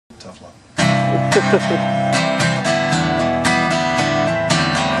Tough luck.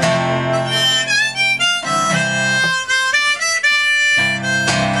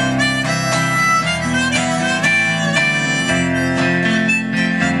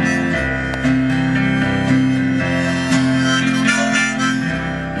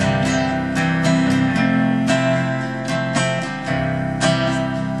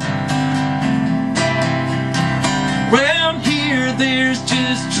 There's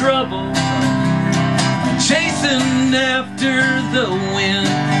just trouble chasing after the wind.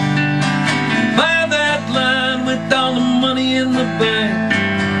 Buy that line with all the money in the bank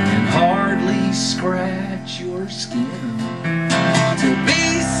and hardly scratch your skin. To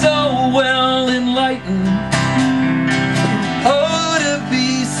be so well enlightened, oh, to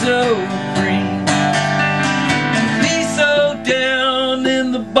be so free, to be so down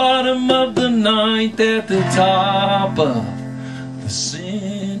in the bottom of the ninth at the top of the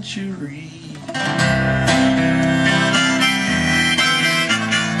century.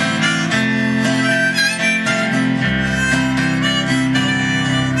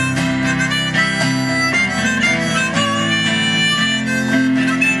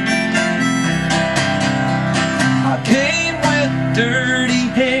 I came with dirty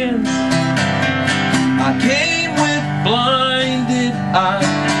hands, I came with blinded eyes,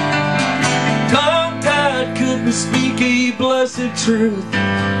 tongue-tied couldn't speak a blessed truth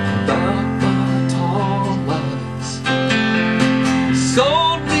about my tall lies.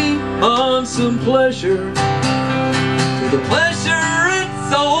 Sold me on some pleasure, to the pleasure it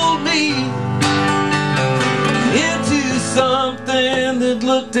sold me into something that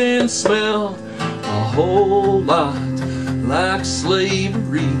looked and smelled a whole lot like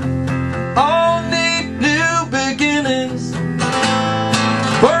slavery. All need new beginnings,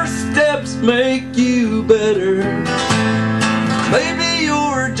 first steps make you better. Maybe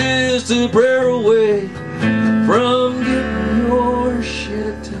you're just a prayer away from getting your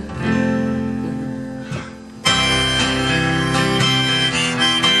shit together.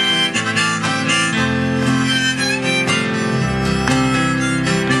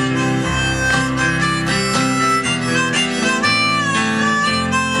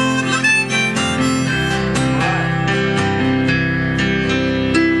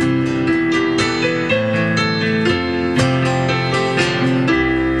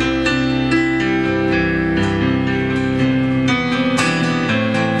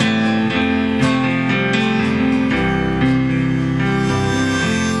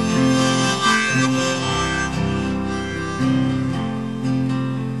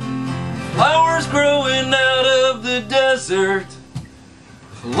 Flowers growing out of the desert,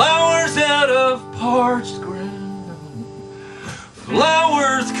 flowers out of parched ground,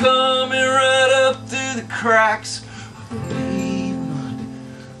 flowers coming right up through the cracks of the pavement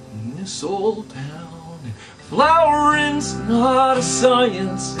in this old town. Flowering's not a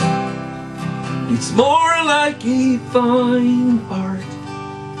science, it's more like a fine art.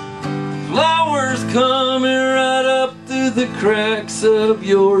 Flowers coming right up through the cracks of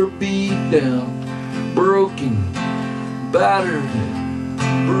your beat down, broken, battered,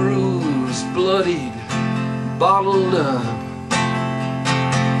 bruised, bloodied, bottled up,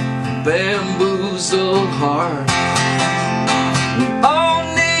 bamboozled heart. We all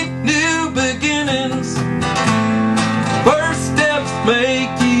need new beginnings, first steps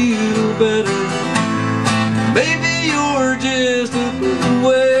make you better. Maybe you're just a little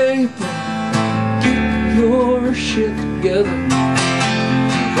way from getting your shit together,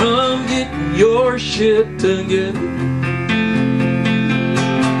 from getting your shit together.